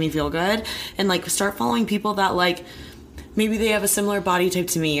weren't making me feel good and like start following people that like maybe they have a similar body type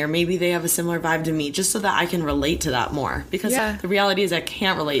to me, or maybe they have a similar vibe to me, just so that I can relate to that more. Because the reality is I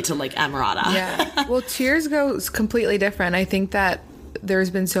can't relate to, like, Emerada. Yeah. Well, Cheers goes completely different. I think that there's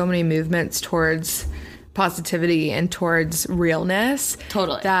been so many movements towards positivity and towards realness.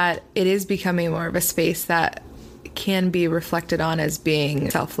 Totally. That it is becoming more of a space that can be reflected on as being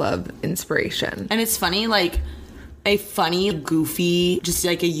self-love inspiration. And it's funny, like, a funny, goofy, just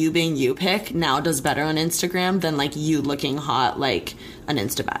like a you being you pic now does better on Instagram than like you looking hot like an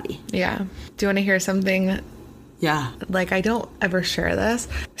Insta baddie. Yeah. Do you want to hear something? Yeah. Like, I don't ever share this.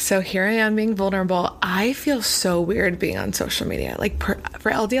 So here I am being vulnerable. I feel so weird being on social media. Like for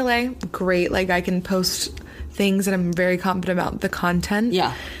LDLA, great. Like I can post things and I'm very confident about the content.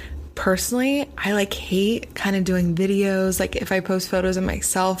 Yeah. Personally, I like hate kind of doing videos. Like if I post photos of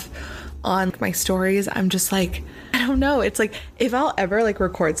myself on my stories, I'm just like, I don't know. It's like if I'll ever like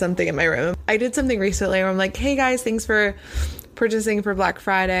record something in my room. I did something recently where I'm like, hey guys, thanks for purchasing for Black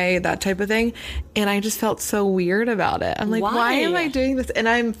Friday, that type of thing. And I just felt so weird about it. I'm like, why am I doing this? And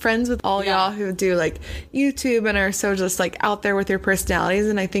I'm friends with all y'all who do like YouTube and are so just like out there with your personalities.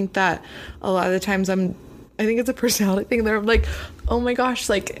 And I think that a lot of the times I think it's a personality thing that I'm like, oh my gosh,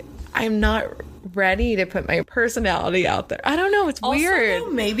 like I'm not ready to put my personality out there. I don't know. It's weird.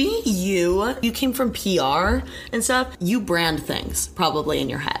 Also, maybe you came from PR and stuff. You brand things probably in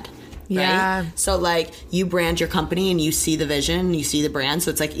your head. Yeah. Right? So like you brand your company and you see the vision, you see the brand. So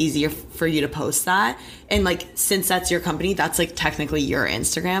it's like easier for you to post that. And like, since that's your company, that's like technically your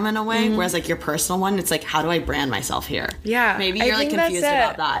Instagram in a way. Whereas like your personal one, it's like, how do I brand myself here? Yeah. Maybe you're like confused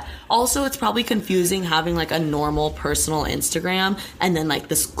about that. Also, it's probably confusing having like a normal personal Instagram and then like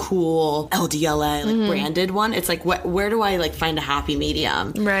this cool LDLA like branded one. It's like, where do I like find a happy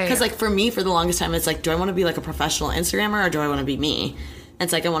medium? Right. Because like for me, for the longest time, it's like, do I want to be like a professional Instagrammer or do I want to be me?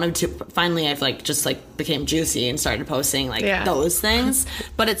 It's like I wanted to, finally I've like just like became juicy and started posting like those things.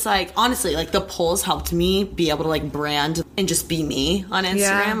 But it's like, honestly, like the polls helped me be able to like brand and just be me on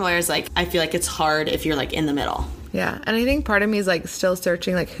Instagram. Whereas like, I feel like it's hard if you're like in the middle. Yeah. And I think part of me is like still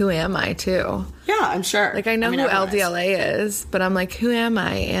searching like, who am I too? Yeah, I'm sure. Like I know who LDLA is, but I'm like, who am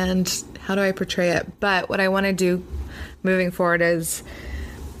I and how do I portray it? But what I want to do moving forward is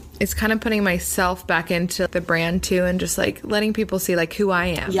it's kind of putting myself back into the brand too and just like letting people see like who I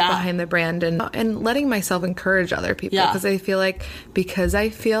am behind the brand and letting myself encourage other people because I feel like because I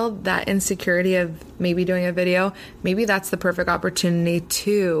feel that insecurity of maybe doing a video, maybe that's the perfect opportunity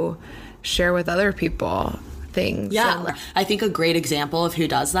to share with other people things. Yeah, and I think a great example of who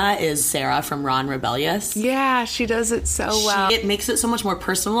does that is Sarah from Raw and Rebellious. Yeah, she does it so well. It makes it so much more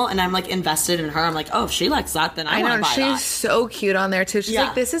personal, and I'm like invested in her. I'm like, oh, if she likes that, then I want to buy that. She's so cute on there too. She's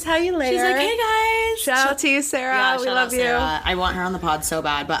like, this is how you layer. She's like, hey guys, shout out to you, Sarah. Yeah, we love you. Sarah. I want her on the pod so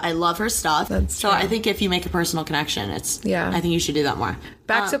bad, but I love her stuff. That's so true. I think if you make a personal connection, I think you should do that more.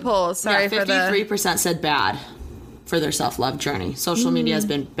 Back to polls. Sorry for the 53% said bad for their self-love journe. Social media has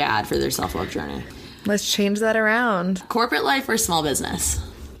been bad for their self-love journey. Let's change that around. Corporate life or small business?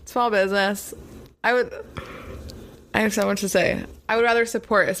 Small business. I have so much to say. I would rather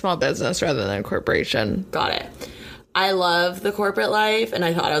support a small business rather than a corporation. Got it. I love the corporate life, and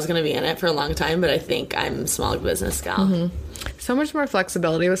I thought I was going to be in it for a long time, but I think I'm a small business gal. So much more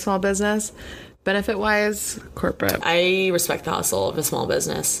flexibility with small business. Benefit-wise, corporate. I respect the hustle of a small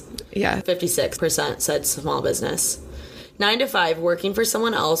business. Yeah. 56% said small business. 9 to 5, working for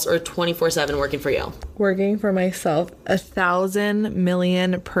someone else, or 24/7 working for you? Working for myself,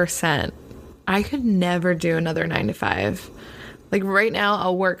 1,000,000,000%. I could never do another 9 to 5. Like right now,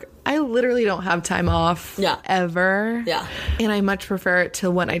 I'll work. I literally don't have time off ever. Yeah. And I much prefer it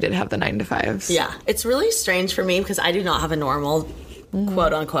to when I did have the 9 to 5s. Yeah. It's really strange for me because I do not have a normal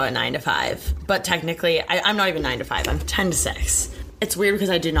quote unquote 9 to 5. But technically, I'm not even 9 to 5. I'm 10 to 6. It's weird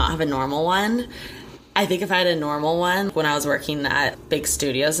because I do not have a normal one. I think if I had a normal one, when I was working at big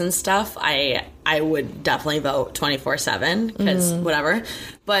studios and stuff, I would definitely vote 24/7 because whatever.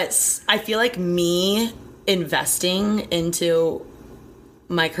 But I feel like me investing into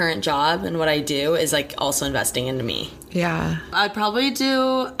my current job and what I do is like also investing into me. Yeah. I'd probably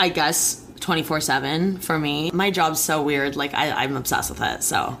do, I guess, 24/7 for me. My job's so weird. Like I'm obsessed with it.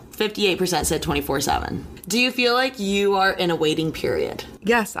 So 58% said 24/7. Do you feel like you are in a waiting period?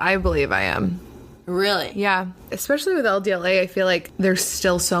 Yes, I believe I am. Really? Yeah. Especially with LDLA, I feel like there's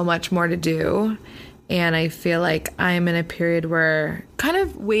still so much more to do. And I feel like I'm in a period where kind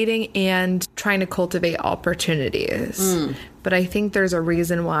of waiting and trying to cultivate opportunities. But I think there's a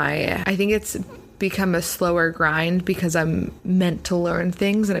reason why. I think it's become a slower grind because I'm meant to learn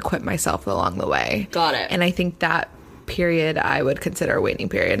things and equip myself along the way. Got it. And I think that period I would consider a waiting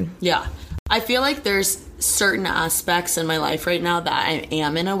period. Yeah. I feel like there's certain aspects in my life right now that I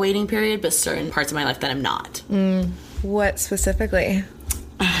am in a waiting period, but certain parts of my life that I'm not. What specifically?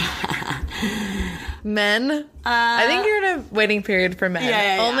 Men? I think you're in a waiting period for men.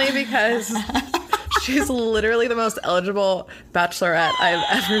 Yeah. Only because she's literally the most eligible bachelorette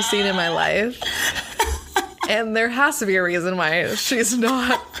I've ever seen in my life. And there has to be a reason why she's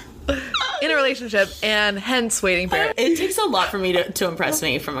not in a relationship, and hence waiting period. It takes a lot for me to impress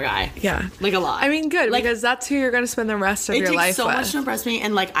me from a guy. Yeah. Like a lot. I mean, good, like, because that's who you're going to spend the rest of your life with. It takes so much to impress me,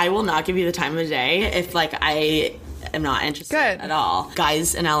 and like I will not give you the time of the day if like I am not interested at all.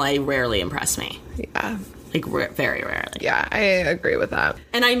 Guys in LA rarely impress me. Yeah. Like very rarely. Yeah, I agree with that.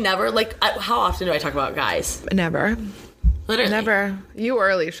 And I never how often do I talk about guys? Never. Literally. Never. You or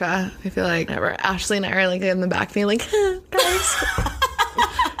Alicia, I feel like never. Ashley and I are like in the back being like, guys.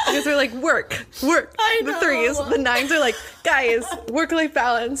 Because they're like, work. I know. The 3s. The 9s are like, guys, work-life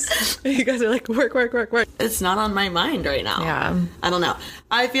balance. And you guys are like, work. It's not on my mind right now. Yeah. I don't know.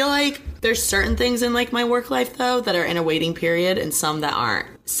 I feel like there's certain things in like my work life though that are in a waiting period and some that aren't.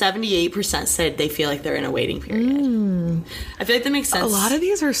 78% said they feel like they're in a waiting period. I feel like that makes sense. A lot of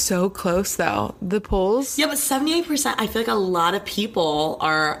these are so close though. The polls. Yeah, but 78%, I feel like a lot of people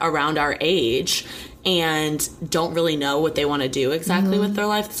are around our age and don't really know what they want to do exactly with their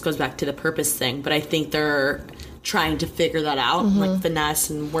life. This goes back to the purpose thing, but I think they're trying to figure that out, like finesse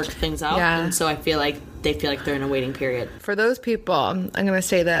and work things out. Yeah. And so I feel like they feel like they're in a waiting period. For those people, I'm going to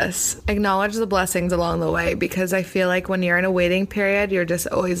say this. Acknowledge the blessings along the way, because I feel like when you're in a waiting period, you're just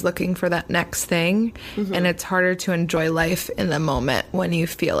always looking for that next thing. And it's harder to enjoy life in the moment when you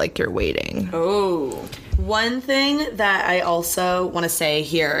feel like you're waiting. Oh. One thing that I also want to say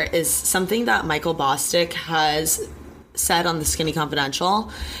here is something that Michael Bostic has said on the Skinny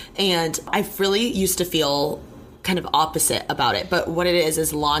Confidential. And I really used to feel kind of opposite about it, but what it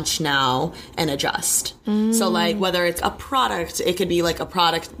is launch now and adjust. So like whether it's a product, it could be like a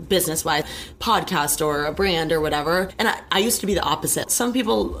product business-wise, podcast or a brand or whatever. And I used to be the opposite. Some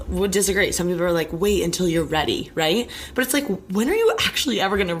people would disagree. Some people are like, wait until you're ready, right? But it's like, when are you actually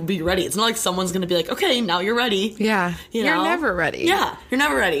ever going to be ready? It's not like someone's going to be like, okay, now you're ready. Yeah. You You're know? never ready. Yeah, you're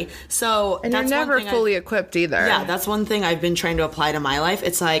never ready. So And that's you're never one thing fully equipped either. Yeah, that's one thing I've been trying to apply to my life.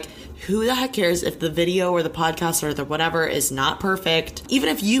 It's like, who the heck cares if the video or the podcast or the whatever is not perfect? Even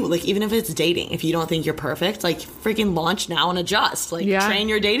if it's dating, if you don't think you're perfect, like freaking launch now and adjust. Like train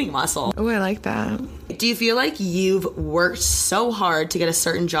your dating muscle. Oh, I like that. Do you feel like you've worked so hard to get a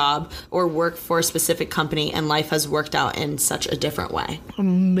certain job or work for a specific company and life has worked out in such a different way?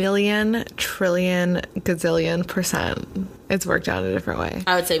 1,000,000,000,000,000,000,000% it's worked out in a different way.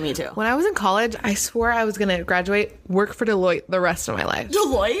 I would say me too. When I was in college, I swore I was going to graduate, work for Deloitte the rest of my life.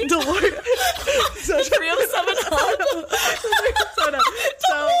 Deloitte? So 307 I'm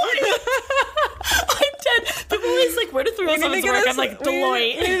dead. People always like, where do 307s work? I'm like,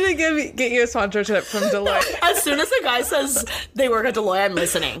 Deloitte. We need to get you a sponsorship from Deloitte. As soon as a guy says they work at Deloitte, I'm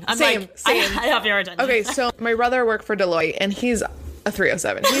listening. I'm Same. I have your attention. Okay, so my brother worked for Deloitte, and he's a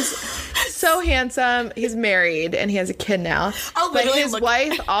 307. He's so handsome. He's married, and he has a kid now. But his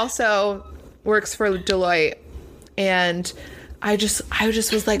wife also works for Deloitte, and I just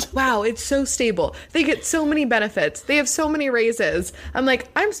was like, wow, it's so stable. They get so many benefits. They have so many raises. I'm like,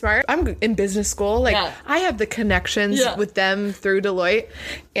 I'm smart. I'm in business school. Like, I have the connections with them through Deloitte,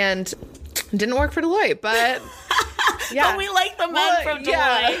 and didn't work for Deloitte, but but we like the men from Deloitte.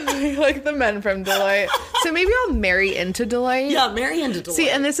 Yeah, we like the men from Deloitte. So maybe I'll marry into Deloitte. Yeah, marry into Deloitte. See,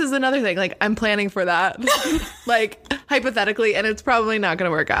 and this is another thing. Like, I'm planning for that. Like, hypothetically, and it's probably not going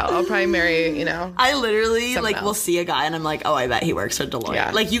to work out. I'll probably marry, I literally, else. will see a guy and I'm like, oh, I bet he works for Deloitte.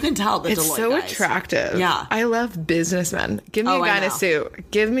 Yeah. Like, you can tell the it's Deloitte so guys. attractive. Yeah. I love businessmen. Give me a guy in a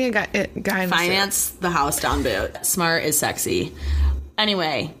suit. Give me a guy in a suit. Finance the house down boot. Smart is sexy.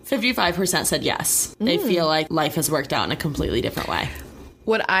 Anyway, 55% said yes. They feel like life has worked out in a completely different way.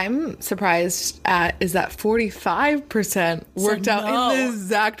 What I'm surprised at is that 45% worked out in the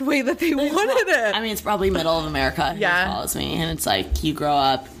exact way that they wanted it. I mean, it's probably middle of America who follows me. And it's like, you grow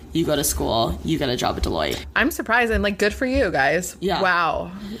up, you go to school, you get a job at Deloitte. I'm surprised, and good for you guys. Yeah.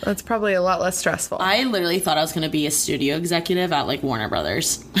 Wow. That's probably a lot less stressful. I literally thought I was going to be a studio executive at Warner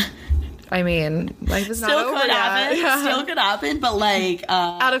Brothers. I mean, life is not Still over could yet. happen. Yeah. Still could happen, but like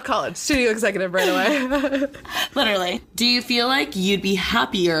Out of college, studio executive right away. literally. Do you feel like you'd be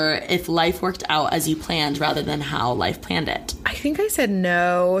happier if life worked out as you planned rather than how life planned it? I think I said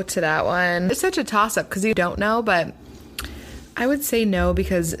no to that one. It's such a toss-up because you don't know, but I would say no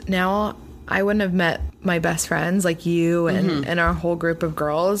because now I wouldn't have met my best friends like you and our whole group of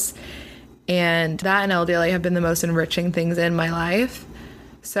girls. And that and LDLA have been the most enriching things in my life.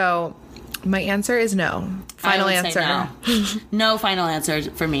 So my answer is no. Final answer. No. No final answer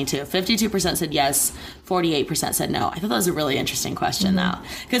for me too. 52% said yes, 48% said no. I thought that was a really interesting question though.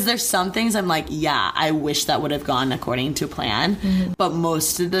 Because there's some things I'm like, yeah, I wish that would have gone according to plan. But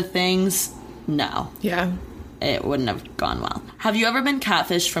most of the things, no. Yeah. It wouldn't have gone well. Have you ever been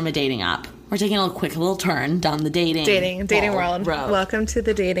catfished from a dating app? We're taking a quick little turn down the dating world. road. Welcome to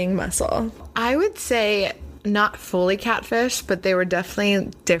the dating muscle. I would say not fully catfish, but they were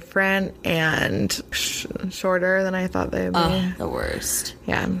definitely different and shorter than I thought they would be. The worst.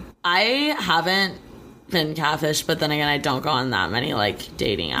 Yeah. I haven't been catfished, but then again, I don't go on that many like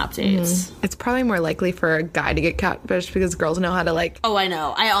dating app dates. It's probably more likely for a guy to get catfished because girls know how to like Oh, I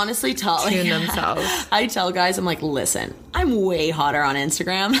know. I honestly tell tune themselves. I tell guys, I'm like, listen, I'm way hotter on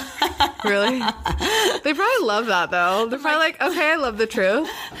Instagram. Really? They probably love that though. They're probably like, okay, I love the truth.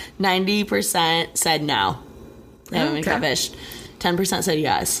 90% said no. They haven't been catfished. 10% said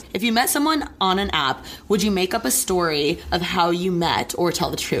yes. If you met someone on an app, would you make up a story of how you met or tell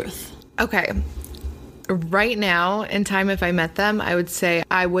the truth? Okay. Right now in time, if I met them, I would say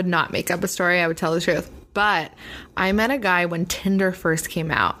I would not make up a story. I would tell the truth. But I met a guy when Tinder first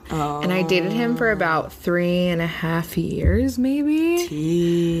came out. And I dated him for about 3.5 years,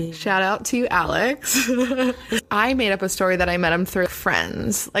 maybe. Shout out to you, Alex. I made up a story that I met him through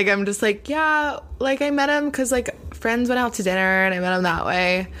friends. Like, I'm just like, yeah, like I met him because like friends went out to dinner and I met him that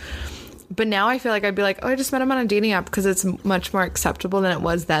way. But now I feel like I'd be like, oh, I just met him on a dating app because it's much more acceptable than it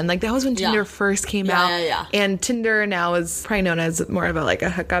was then. Like, that was when Tinder first came out. Yeah. And Tinder now is probably known as more of a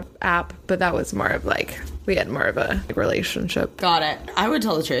hookup app, but that was more of like, we had more of a relationship. Got it. I would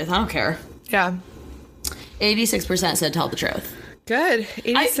tell the truth. I don't care. Yeah. 86% said tell the truth. Good.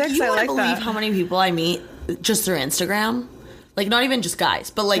 86, you I like believe that. how many people I meet just through Instagram? Like, not even just guys,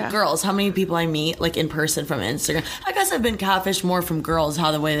 but like girls. How many people I meet like in person from Instagram? I guess I've been catfished more from girls,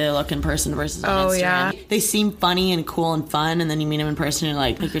 how the way they look in person versus on Instagram. Yeah. They seem funny and cool and fun, and then you meet them in person and you're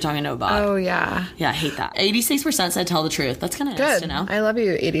like you're talking to a bot. Oh, yeah. Yeah, I hate that. 86% said tell the truth. That's kind of nice Good. to know. I love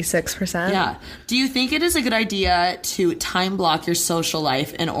you, 86%. Yeah. Do you think it is a good idea to time block your social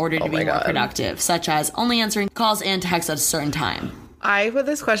life in order to be more productive, such as only answering calls and texts at a certain time? I put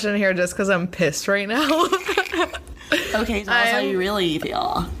this question in here just because I'm pissed right now. Okay, tell us how you really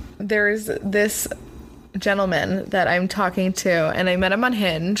feel. There's this gentleman that I'm talking to, and I met him on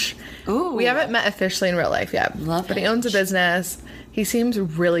Hinge. Ooh. We haven't met officially in real life yet. But he owns a business. He seems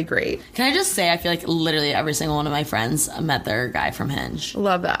really great. Can I just say, I feel like literally every single one of my friends met their guy from Hinge.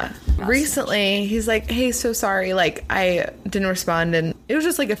 Love that. Recently, he's like, hey, so sorry. Like, I didn't respond. And it was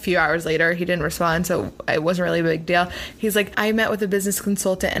just like a few hours later, he didn't respond. So it wasn't really a big deal. He's like, I met with a business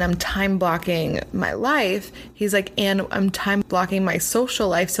consultant and I'm time blocking my life. He's like, and I'm time blocking my social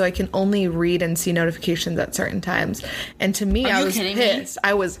life so I can only read and see notifications at certain times. And to me, I was pissed.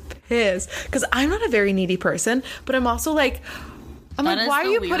 I was pissed because I'm not a very needy person, but I'm also like, why are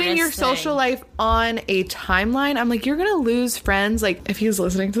you putting your social life on a timeline? I'm like, you're going to lose friends. Like, if he's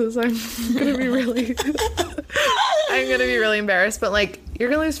listening to this, I'm going to be really, I'm going to be really embarrassed. But like, you're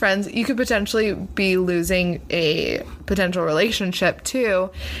going to lose friends. You could potentially be losing a potential relationship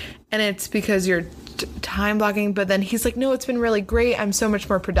too. And it's because you're time blocking. But then he's like, no, it's been really great. I'm so much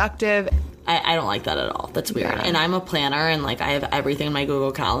more productive. I don't like that at all. That's weird. Yeah. And I'm a planner and like I have everything in my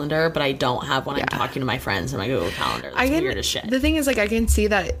Google Calendar, but I don't have when I'm talking to my friends in my Google Calendar. That's weird as shit. The thing is, like, I can see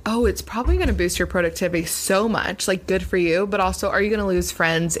that, it's probably going to boost your productivity so much. Like, good for you. But also, are you going to lose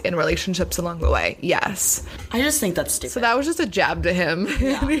friends and relationships along the way? Yes. I just think that's stupid. So that was just a jab to him.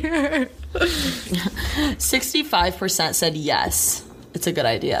 Yeah. 65% said yes. It's a good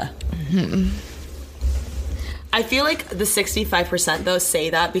idea. Mm-hmm. I feel like the 65% though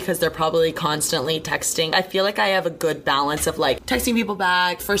say that because they're probably constantly texting. I feel like I have a good balance of like texting people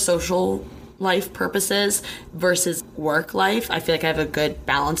back for social life purposes versus work life. I feel like I have a good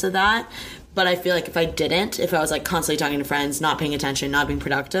balance of that. But I feel like if I was like constantly talking to friends, not paying attention, not being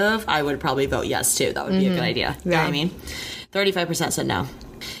productive, I would probably vote yes too. That would be a good idea. You know what I mean? 35% said no.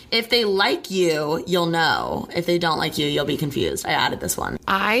 If they like you, you'll know. If they don't like you, you'll be confused. I added this one.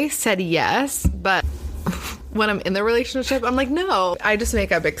 I said yes, but when I'm in the relationship, I'm like, no. I just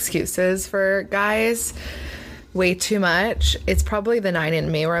make up excuses for guys way too much, it's probably the 9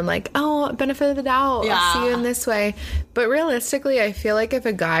 in me where I'm like, oh, benefit of the doubt. Yeah. I'll see you in this way. But realistically, I feel like if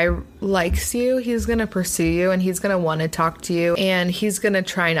a guy likes you, he's going to pursue you and he's going to want to talk to you and he's going to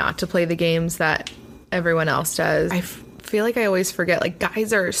try not to play the games that everyone else does. I feel like I always forget, like,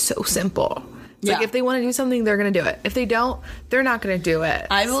 guys are so simple. It's like if they want to do something, they're going to do it. If they don't, they're not going to do it.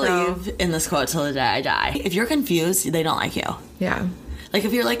 I believe in this quote till the day I die. If you're confused, they don't like you. Yeah. Like,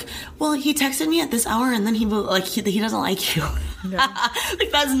 if you're like, well, he texted me at this hour and then he doesn't like you. Yeah.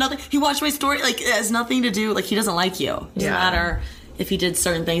 Like, that's nothing. He watched my story. Like, it has nothing to do. Like, he doesn't like you. It doesn't matter if he did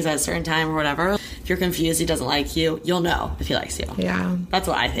certain things at a certain time or whatever. If you're confused, he doesn't like you, you'll know if he likes you. Yeah. That's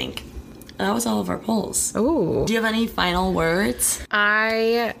what I think. And that was all of our polls. Ooh. Do you have any final words?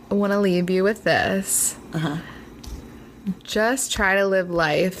 I want to leave you with this. Just try to live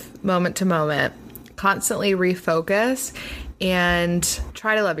life moment to moment. Constantly refocus and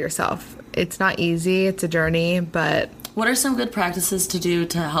try to love yourself. It's not easy. It's a journey, but... What are some good practices to do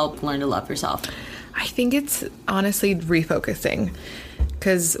to help learn to love yourself? I think it's honestly refocusing,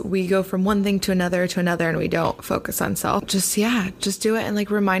 because we go from one thing to another and we don't focus on self. Just do it and like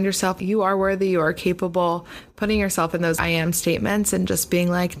remind yourself you are worthy, you are capable, putting yourself in those I am statements and just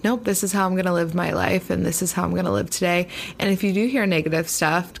being like, nope, this is how I'm going to live my life and this is how I'm going to live today. And if you do hear negative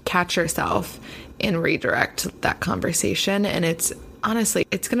stuff, catch yourself and redirect that conversation. And it's honestly,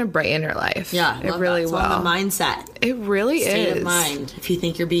 it's going to brighten your life. Yeah, it really will. It's all the mindset. It really is. State of mind. If you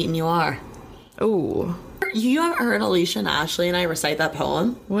think you're beaten, you are. Ooh. You haven't heard Alicia and Ashley and I recite that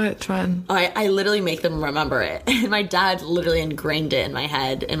poem? Which one? Oh, I literally make them remember it. And my dad literally ingrained it in my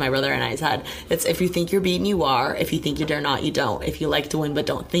head, in my brother and I's head. It's, if you think you're beaten, you are. If you think you dare not, you don't. If you like to win but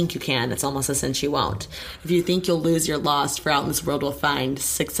don't think you can, it's almost a cinch you won't. If you think you'll lose, you're lost. For out in this world we'll find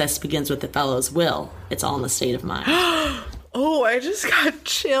success begins with the fellow's will. It's all in the state of mind. Oh, I just got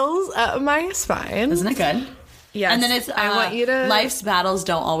chills up my spine. Isn't it good? Yes. And then it's, I want you to... life's battles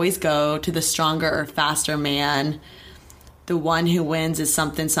don't always go to the stronger or faster man. The one who wins is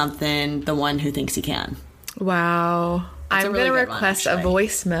something, the one who thinks he can. Wow. I'm going to request a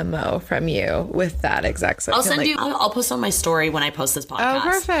voice memo from you with that exact I'll send you, I'll post on my story when I post this podcast. Oh,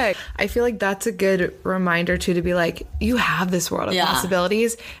 perfect. I feel like that's a good reminder too, to be like, you have this world of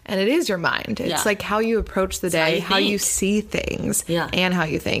possibilities and it is your mind. It's like how you approach the day, how you see things and how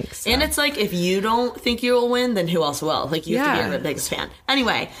you think. So. And it's like, if you don't think you'll win, then who else will? Like, you have to be your biggest fan.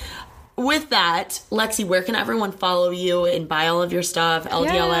 Anyway, with that, Lexi, where can everyone follow you and buy all of your stuff?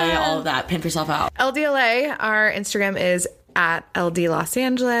 LDLA, all of that. Pimp yourself out. LDLA, our Instagram is at LD Los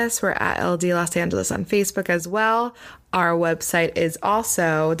Angeles. We're at LD Los Angeles on Facebook as well. Our website is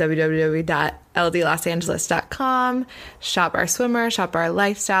also www.ldlosangeles.com. Shop our swimmer, shop our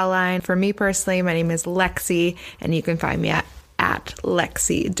lifestyle line. For me personally, my name is Lexi, and you can find me at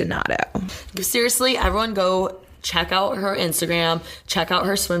Lexi Donato. Seriously, everyone go check out her Instagram, check out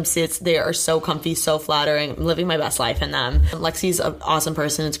her swimsuits. They are so comfy, so flattering. I'm living my best life in them. Lexi's an awesome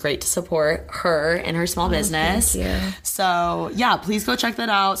person. It's great to support her and her small business. Thank you. So yeah, please go check that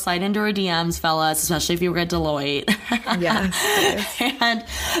out. Slide into her DMs, fellas, especially if you were at Deloitte. Yes. And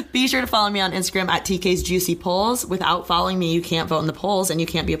be sure to follow me on Instagram at TK's Juicy Polls. Without following me, you can't vote in the polls and you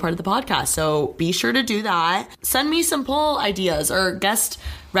can't be a part of the podcast. So be sure to do that. Send me some poll ideas or guest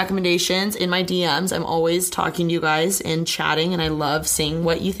recommendations in my DMs. I'm always talking to you guys and chatting, and I love seeing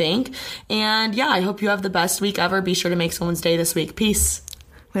what you think. And yeah, I hope you have the best week ever. Be sure to make someone's day this week. Peace.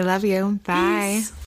 We love you. Bye. Peace.